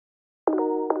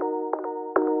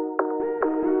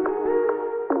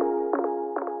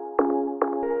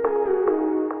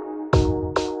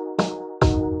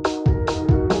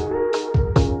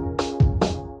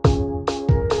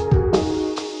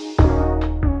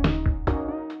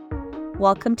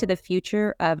Welcome to the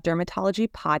Future of Dermatology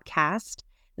podcast.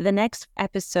 The next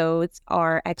episodes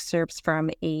are excerpts from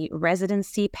a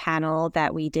residency panel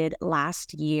that we did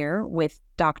last year with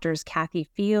doctors Kathy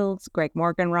Fields, Greg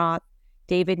Morganroth,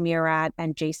 David Murad,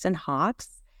 and Jason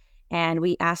Hawks. And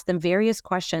we asked them various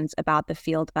questions about the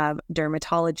field of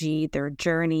dermatology, their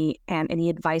journey, and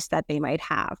any advice that they might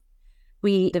have.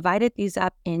 We divided these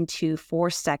up into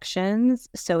 4 sections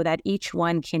so that each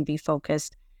one can be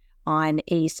focused on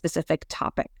a specific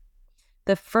topic.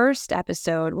 The first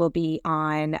episode will be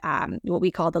on what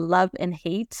we call the love and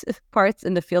hate parts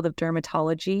in the field of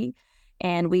dermatology.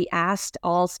 And we asked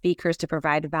all speakers to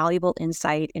provide valuable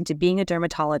insight into being a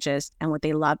dermatologist and what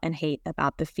they love and hate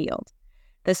about the field.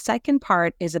 The second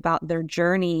part is about their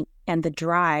journey and the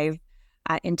drive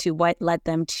into what led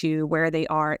them to where they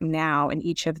are now in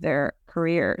each of their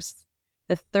careers.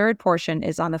 The third portion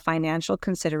is on the financial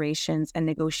considerations and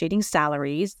negotiating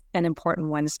salaries, an important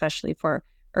one, especially for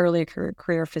early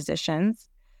career physicians.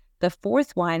 The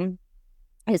fourth one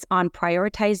is on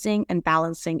prioritizing and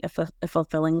balancing a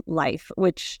fulfilling life,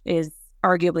 which is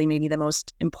arguably maybe the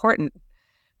most important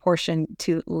portion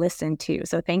to listen to.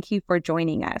 So thank you for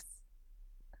joining us.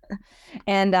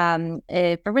 And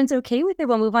if everyone's okay with it,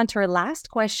 we'll move on to our last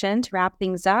question to wrap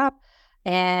things up.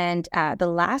 And the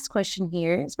last question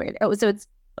here is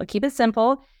I'll keep it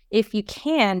simple. If you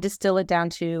can, distill it down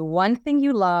to one thing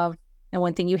you love and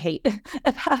one thing you hate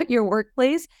about your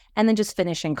workplace, and then just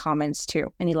finishing comments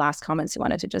too. Any last comments you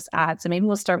wanted to just add? So maybe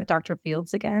we'll start with Dr.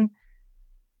 Fields again.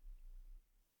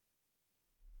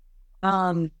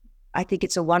 I think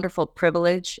it's a wonderful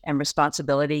privilege and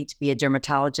responsibility to be a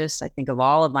dermatologist. I think of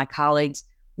all of my colleagues,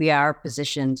 we are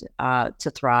positioned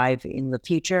to thrive in the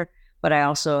future, but I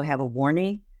also have a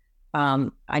warning.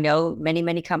 I know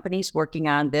many companies working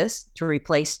on this to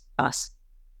replace us,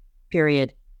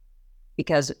 period.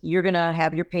 Because you're going to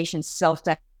have your patients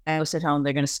self-diagnose at home.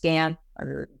 They're going to scan,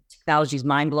 or technology is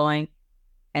mind-blowing,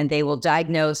 and they will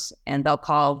diagnose and they'll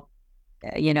call,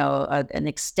 an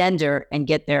extender and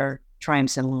get their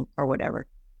triamcinolone or whatever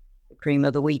the cream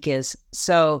of the week is.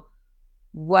 So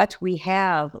what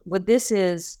this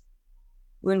is,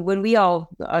 when we all,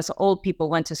 us old people,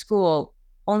 went to school,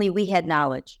 only we had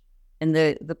knowledge and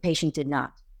the patient did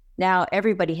not. Now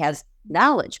everybody has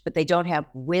knowledge, but they don't have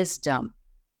wisdom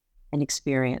and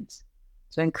experience.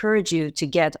 So I encourage you to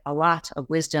get a lot of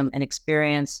wisdom and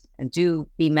experience, and do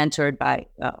be mentored by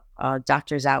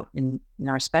doctors out in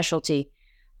our specialty,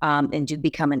 and do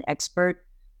become an expert.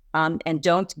 And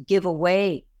don't give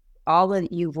away all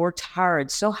that you've worked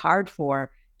so hard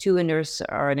for, to a nurse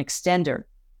or an extender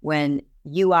when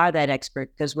you are that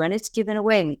expert, because when it's given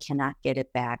away, we cannot get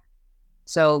it back.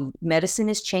 So medicine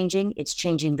is changing. It's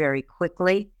changing very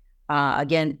quickly.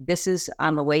 Again, this is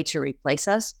on the way to replace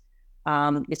us.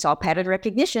 It's all pattern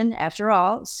recognition after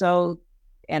all,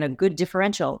 and a good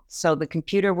differential. So the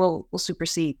computer will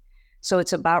supersede. So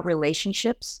it's about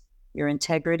relationships, your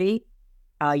integrity,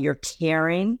 your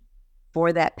caring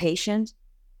for that patient.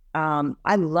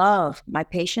 I love my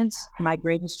patients, my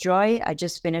greatest joy. I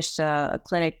just finished a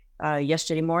clinic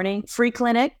yesterday morning, free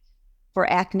clinic for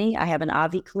acne. I have an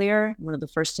AviClear, one of the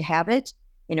first to have it,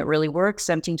 and it really works.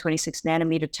 1726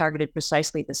 nanometer targeted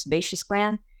precisely at the sebaceous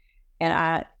gland.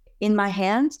 And in my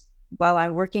hands, while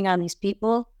I'm working on these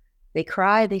people, they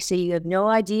cry. They say, "You have no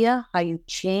idea how you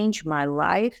changed my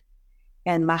life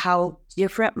and how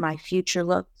different my future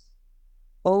looks."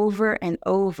 Over and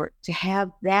over, to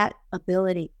have that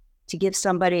ability to give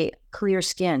somebody clear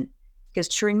skin. Because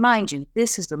to remind you,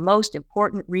 this is the most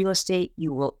important real estate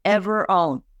you will ever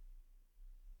own,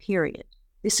 period.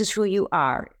 This is who you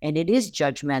are, and it is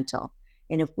judgmental.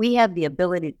 And if we have the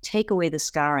ability to take away the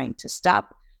scarring, to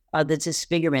stop the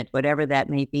disfigurement, whatever that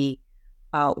may be,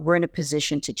 we're in a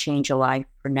position to change a life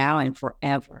for now and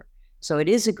forever. So it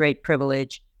is a great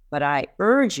privilege, but I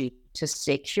urge you to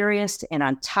stay curious and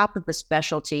on top of the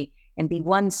specialty and be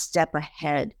one step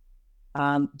ahead.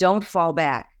 Don't fall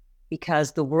back,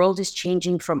 because the world is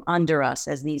changing from under us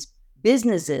as these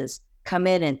businesses come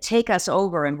in and take us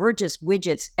over, and we're just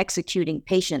widgets executing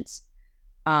patients.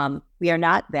 We are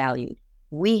not valued.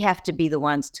 We have to be the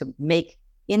ones to make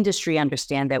industry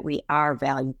understand that we are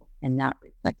valuable and not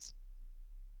replaced.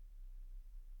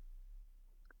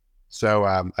 So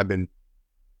I've been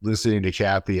listening to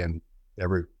Kathy, and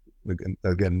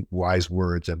again, wise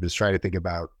words. I'm just trying to think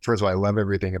about, first of all, I love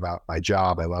everything about my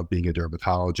job. I love being a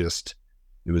dermatologist.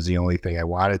 It was the only thing I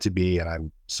wanted to be, and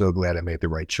I'm so glad I made the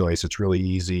right choice. It's really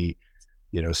easy,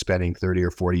 spending 30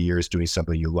 or 40 years doing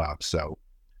something you love. So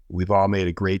we've all made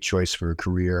a great choice for a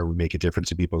career. We make a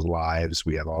difference in people's lives.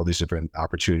 We have all these different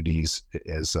opportunities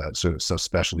as sort of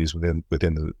subspecialties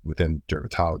within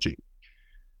dermatology.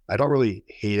 I don't really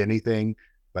hate anything,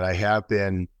 but I have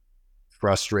been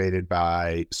frustrated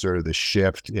by sort of the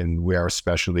shift in where our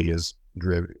specialty has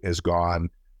gone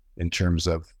in terms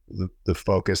of the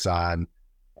focus on,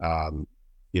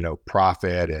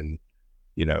 profit and,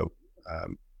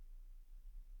 um,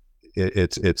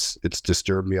 it's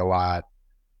disturbed me a lot.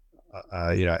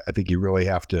 I think you really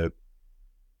have to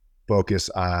focus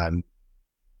on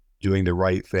doing the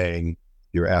right thing,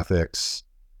 your ethics,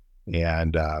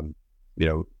 and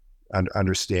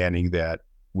understanding that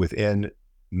within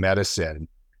medicine,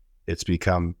 it's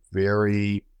become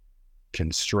very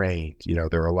constrained.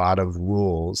 There are a lot of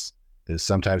rules that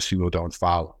sometimes people don't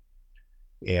follow,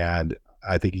 and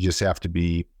I think you just have to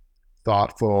be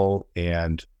thoughtful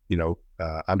and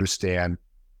understand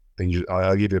things.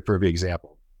 I'll give you a perfect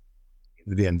example.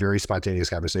 Again, very spontaneous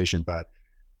conversation, but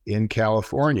in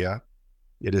California,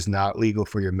 it is not legal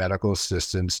for your medical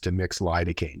assistants to mix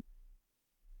lidocaine.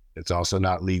 It's also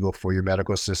not legal for your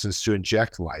medical assistants to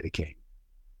inject lidocaine.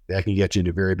 That can get you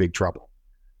into very big trouble.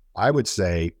 I would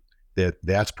say that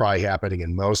that's probably happening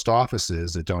in most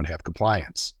offices that don't have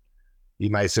compliance. You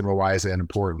might say, well, why is that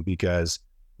important? Because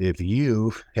if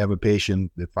you have a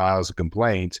patient that files a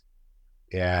complaint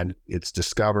and it's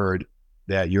discovered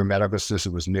that your medical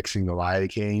assistant was mixing the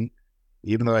lidocaine,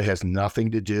 even though it has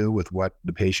nothing to do with what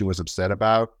the patient was upset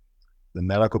about, the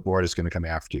medical board is going to come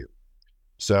after you.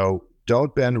 So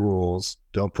don't bend rules.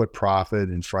 Don't put profit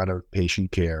in front of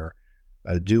patient care.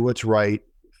 Do what's right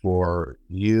for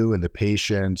you and the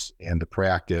patient and the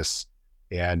practice,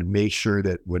 and make sure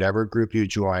that whatever group you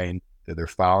join, that they're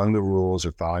following the rules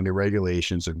or following the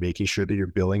regulations or making sure that you're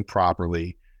billing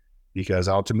properly, because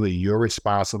ultimately you're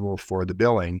responsible for the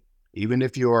billing. Even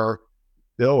if your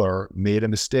biller made a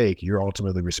mistake, you're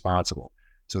ultimately responsible.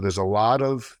 So there's a lot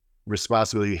of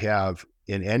responsibility you have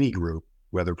in any group,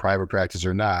 whether private practice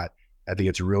or not. I think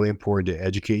it's really important to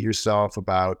educate yourself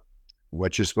about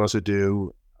what you're supposed to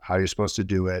do, how you're supposed to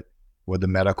do it, what the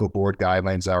medical board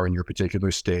guidelines are in your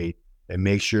particular state, and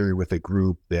make sure you're with a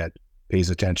group that pays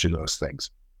attention to those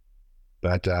things.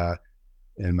 But,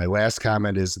 and my last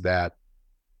comment is that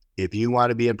if you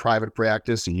want to be in private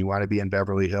practice and you want to be in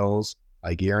Beverly Hills,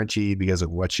 I guarantee, because of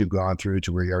what you've gone through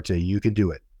to where you are today, you can do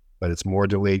it, but it's more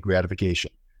delayed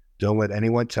gratification. Don't let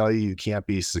anyone tell you can't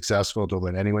be successful. Don't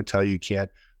let anyone tell you can't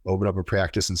open up a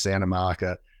practice in Santa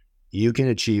Monica. You can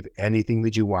achieve anything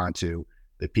that you want to.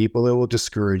 The people that will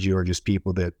discourage you are just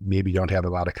people that maybe don't have a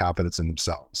lot of confidence in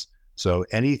themselves. So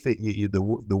anything,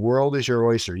 the world is your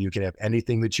oyster. You can have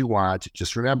anything that you want.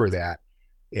 Just remember that,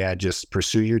 and just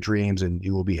pursue your dreams, and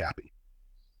you will be happy.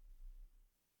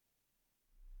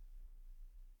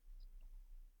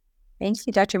 Thank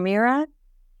you, Dr. Murad.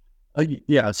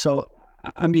 Yeah. So,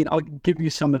 I mean, I'll give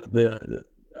you some of the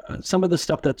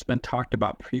stuff that's been talked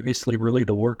about previously, really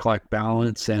the work-life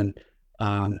balance and,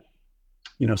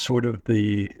 sort of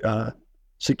the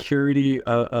security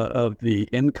of the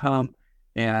income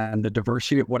and the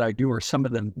diversity of what I do are some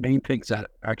of the main things that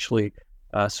actually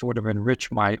sort of enrich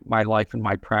my life and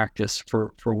my practice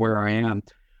for where I am.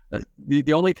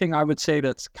 The only thing I would say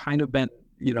that's kind of been,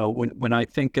 when I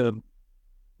think of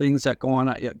things that go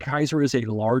on, Kaiser is a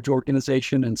large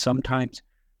organization, and sometimes,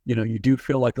 you do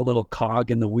feel like a little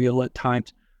cog in the wheel at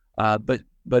times.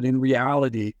 But in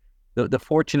reality, the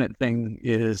fortunate thing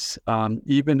is,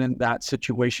 even in that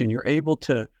situation, you're able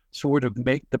to sort of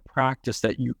make the practice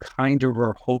that you kind of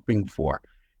are hoping for.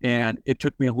 And it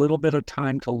took me a little bit of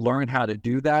time to learn how to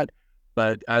do that.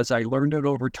 But as I learned it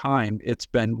over time, it's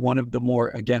been one of the more,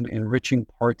 again, enriching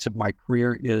parts of my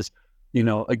career is,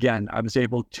 again, I was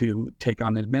able to take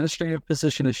on an administrative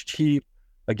position as chief.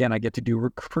 Again, I get to do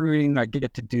recruiting. I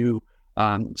get to do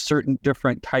certain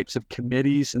different types of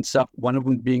committees and stuff, one of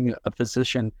them being a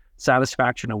physician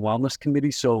satisfaction and wellness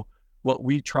committee. So what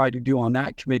we try to do on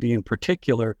that committee in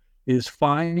particular is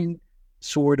find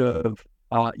sort of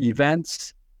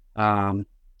events,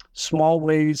 small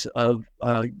ways of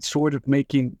sort of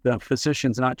making the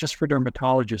physicians, not just for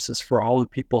dermatologists, it's for all the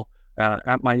people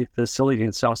at my facility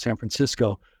in South San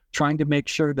Francisco, trying to make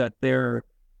sure that their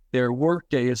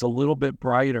workday is a little bit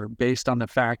brighter based on the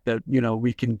fact that,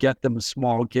 we can get them a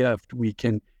small gift. We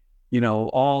can,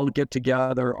 all get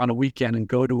together on a weekend and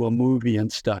go to a movie and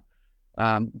stuff.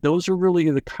 Those are really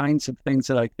the kinds of things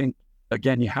that I think,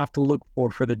 again, you have to look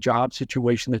for the job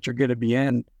situation that you're going to be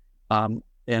in.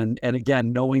 And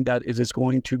again, knowing that it is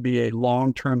going to be a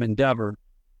long-term endeavor.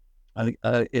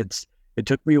 It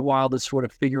took me a while to sort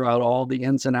of figure out all the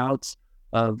ins and outs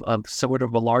of sort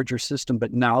of a larger system.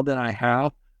 But now that I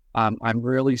have, I'm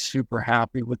really super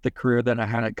happy with the career that I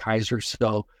had at Kaiser.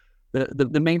 So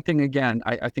the main thing, again,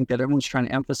 I think that everyone's trying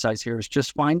to emphasize here is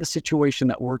just find the situation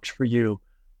that works for you.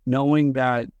 knowing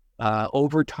that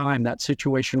over time that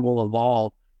situation will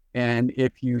evolve. And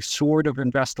if you sort of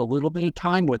invest a little bit of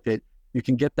time with it, you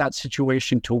can get that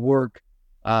situation to work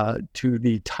to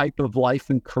the type of life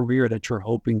and career that you're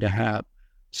hoping to have.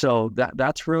 So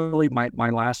that's really my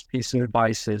last piece of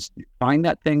advice is find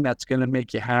that thing that's going to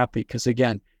make you happy. Because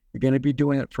again, you're going to be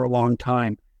doing it for a long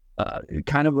time.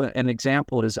 Kind of an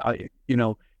example is,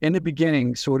 in the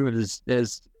beginning, sort of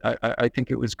as I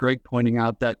think it was Greg pointing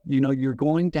out that, you're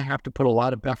going to have to put a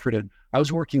lot of effort in. I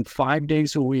was working 5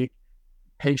 days a week,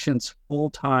 patients full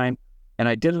time, and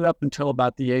I did it up until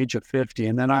about the age of 50.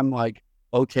 And then I'm like,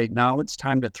 okay, now it's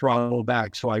time to throttle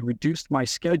back. So I reduced my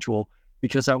schedule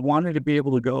because I wanted to be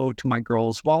able to go to my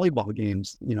girls' volleyball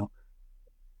games,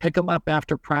 pick them up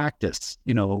after practice,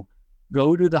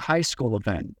 go to the high school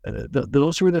event.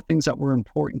 Those were the things that were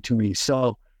important to me.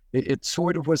 So it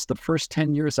sort of was the first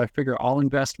 10 years I figure I'll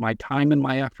invest my time and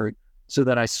my effort so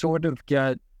that I sort of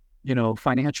get,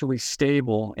 financially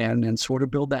stable and sort of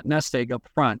build that nest egg up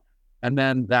front. And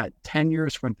then that 10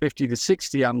 years from 50 to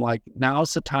 60, I'm like,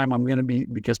 now's the time I'm going to be,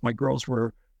 because my girls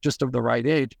were just of the right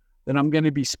age, then I'm going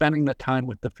to be spending the time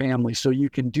with the family. So you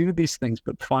can do these things,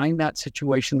 but find that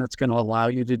situation that's going to allow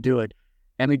you to do it.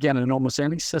 And again, in almost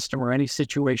any system or any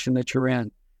situation that you're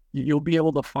in, you'll be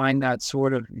able to find that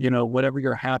sort of, whatever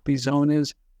your happy zone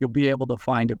is, you'll be able to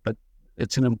find it. But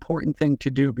it's an important thing to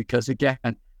do because,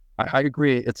 again, I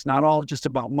agree. It's not all just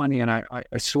about money. And I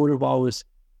sort of always,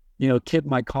 kid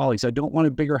my colleagues, I don't want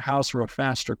a bigger house or a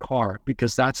faster car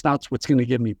because that's not what's going to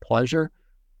give me pleasure.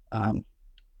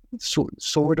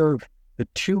 Sort of the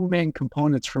two main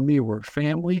components for me were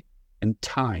family and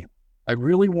time. I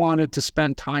really wanted to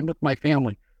spend time with my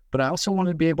family, but I also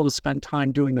wanted to be able to spend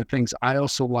time doing the things I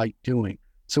also like doing.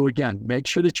 So again, make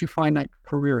sure that you find that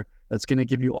career that's going to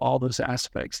give you all those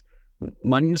aspects.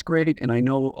 Money is great, and I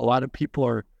know a lot of people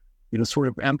are, sort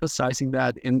of emphasizing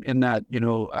that in that,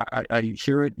 I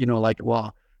hear it, like,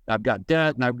 well, I've got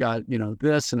debt and I've got,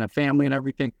 this and a family and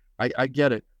everything. I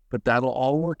get it. But that'll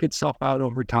all work itself out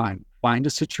over time. Find a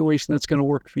situation that's going to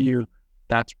work for you.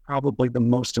 That's probably the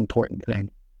most important thing.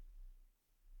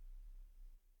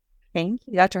 Thank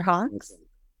you, Dr. Hawks.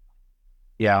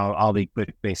 Yeah, I'll be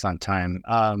quick based on time.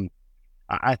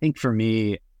 I think for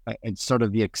me, it's sort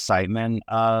of the excitement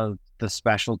of the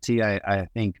specialty. I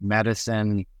think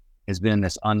medicine has been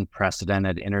this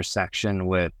unprecedented intersection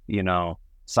with,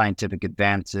 scientific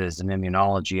advances in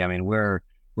immunology. I mean, we're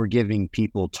giving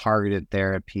people targeted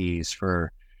therapies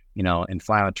for,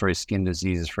 inflammatory skin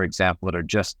diseases, for example, that are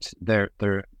just,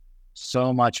 they're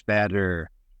so much better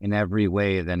in every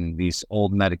way than these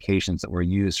old medications that were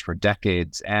used for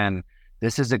decades. And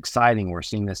this is exciting. We're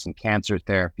seeing this in cancer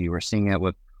therapy. We're seeing it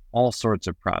with all sorts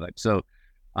of products. So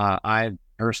I'm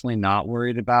personally not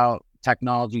worried about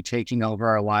technology taking over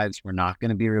our lives. We're not going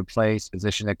to be replaced.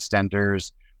 Physician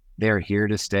extenders, they're here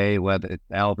to stay, whether the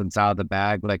elephant's out of the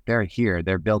bag, like they're here,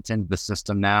 they're built into the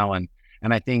system now. And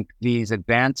I think these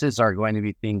advances are going to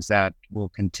be things that will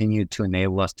continue to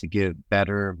enable us to give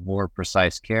better, more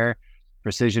precise care.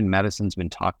 Precision medicine's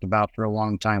been talked about for a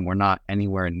long time. We're not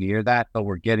anywhere near that, but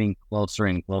we're getting closer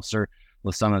and closer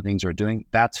with some of the things we're doing.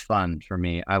 That's fun for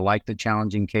me. I like the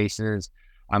challenging cases.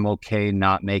 I'm okay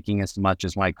not making as much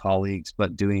as my colleagues,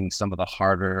 but doing some of the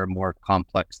harder, more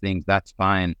complex things, that's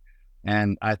fine.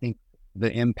 And I think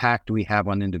the impact we have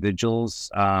on individuals,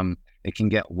 it can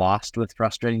get lost with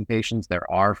frustrating patients.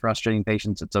 There are frustrating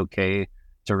patients. It's okay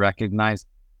to recognize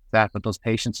that, but those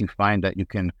patients you find that you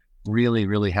can really,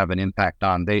 really have an impact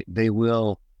on, they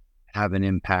will have an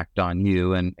impact on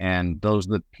you. And those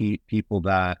are the people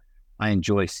that I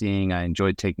enjoy seeing. I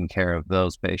enjoy taking care of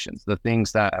those patients. The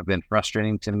things that have been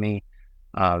frustrating to me,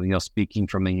 speaking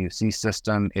from a UC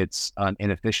system, it's an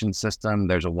inefficient system.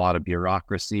 There's a lot of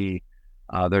bureaucracy.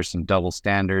 There's some double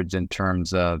standards in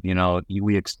terms of,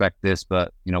 we expect this,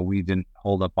 but, we didn't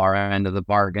hold up our end of the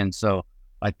bargain. So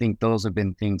I think those have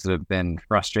been things that have been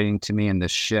frustrating to me, and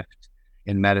this shift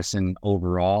in medicine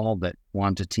overall, that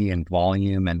quantity and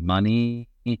volume and money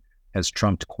has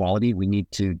trumped quality. We need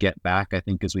to get back, I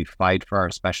think, as we fight for our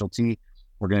specialty.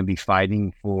 We're going to be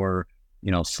fighting for,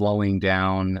 slowing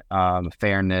down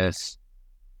fairness,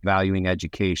 valuing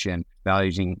education,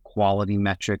 valuing quality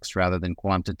metrics rather than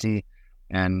quantity.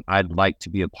 And I'd like to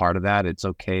be a part of that. It's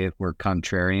okay if we're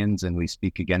contrarians and we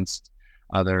speak against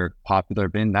other popular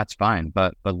opinion, that's fine.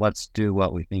 But let's do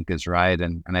what we think is right.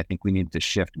 And I think we need to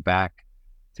shift back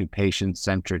to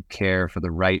patient-centered care for the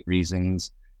right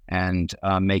reasons and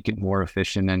make it more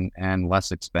efficient and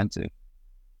less expensive.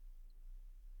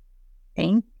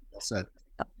 Thank Well said.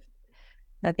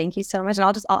 No, thank you so much. And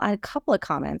I'll add a couple of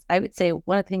comments. I would say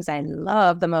one of the things I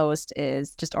love the most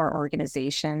is just our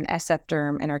organization, SF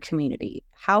Derm, and our community.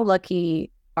 How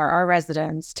lucky are our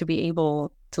residents to be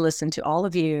able to listen to all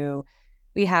of you?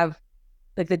 We have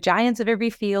like the giants of every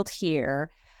field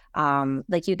here.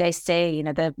 Like you guys say, you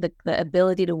know, the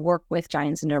ability to work with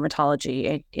giants in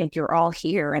dermatology, and you're all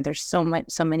here, and there's so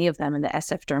many of them in the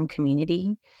SF Derm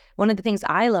community. One of the things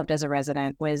I loved as a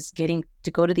resident was getting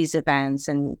to go to these events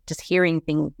and just hearing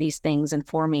these things and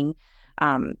forming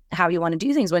how you want to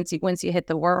do things once you hit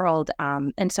the world.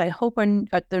 And so I hope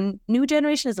the new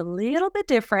generation is a little bit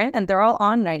different, and they're all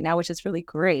on right now, which is really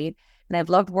great. And I've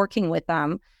loved working with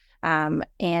them.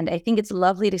 And I think it's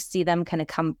lovely to see them kind of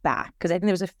come back, because I think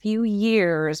there was a few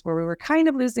years where we were kind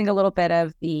of losing a little bit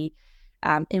of the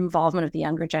involvement of the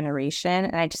younger generation.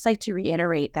 And I just like to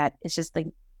reiterate that it's just like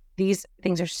these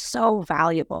things are so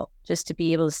valuable, just to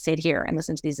be able to sit here and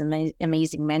listen to these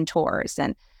amazing mentors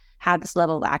and have this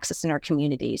level of access in our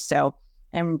community. So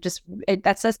that's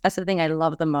the thing I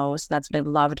love the most. That's what I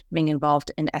loved being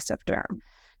involved in SF Derm.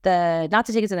 Not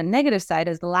to take it to the negative side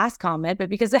as the last comment, but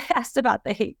because I asked about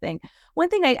the hate thing. One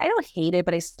thing I don't hate it,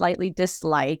 but I slightly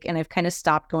dislike, and I've kind of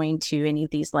stopped going to any of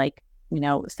these, like, you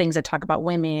know, things that talk about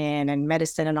women and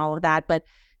medicine and all of that. But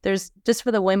there's, just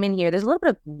for the women here, there's a little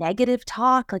bit of negative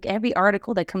talk. Like every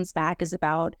article that comes back is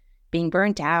about being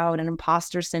burnt out and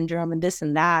imposter syndrome and this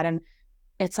and that. And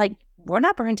it's like, we're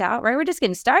not burnt out, right? We're just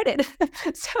getting started.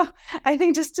 So I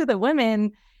think just to the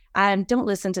women, don't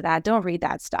listen to that. Don't read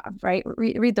that stuff, right?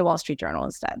 Read the Wall Street Journal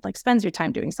instead. Like, spend your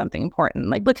time doing something important.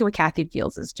 Like, look at what Kathy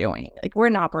Fields is doing. Like, we're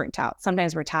not burnt out.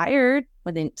 Sometimes we're tired.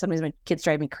 Sometimes my kids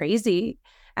drive me crazy.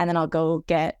 And then I'll go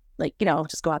get, like, you know,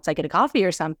 just go outside, get a coffee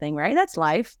or something, right? That's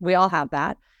life. We all have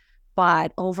that.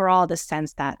 But overall, the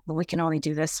sense that we can only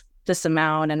do this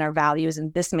amount and our values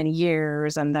in this many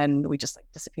years, and then we just like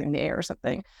disappear in the air or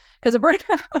something because of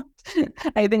burnout.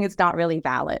 I think it's not really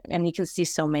valid. And you can see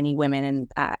so many women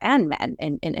and men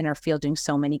in our field doing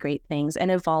so many great things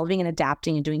and evolving and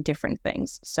adapting and doing different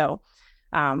things. So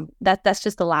that's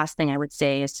just the last thing I would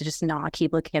say, is to just not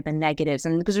keep looking at the negatives.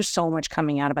 And because there's so much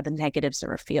coming out about the negatives of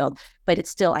our field, but it's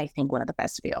still, I think, one of the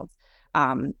best fields.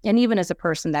 And even as a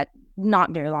person that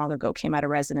not very long ago came out of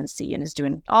residency and is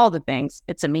doing all the things,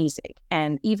 it's amazing.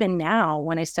 And even now,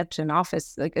 when I step to an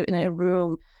office, like in a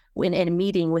room, in a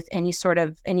meeting with any sort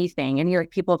of anything, and you're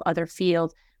like people of other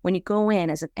fields, when you go in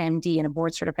as an MD and a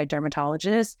board certified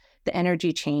dermatologist, the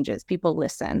energy changes. People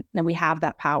listen, and we have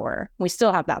that power. We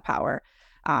still have that power.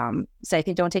 So I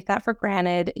think don't take that for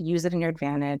granted. Use it in your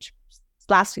advantage.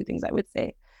 Last two things I would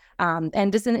say.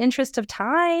 And just in the interest of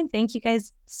time, thank you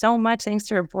guys so much. Thanks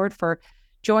to our board for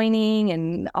joining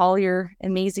and all your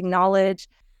amazing knowledge.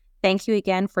 Thank you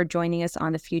again for joining us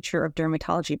on the Future of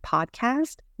Dermatology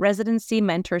podcast. Residency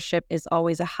mentorship is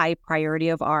always a high priority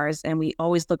of ours, and we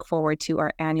always look forward to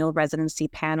our annual residency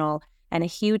panel. And a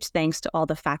huge thanks to all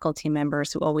the faculty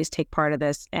members who always take part of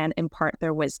this and impart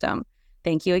their wisdom.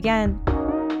 Thank you again.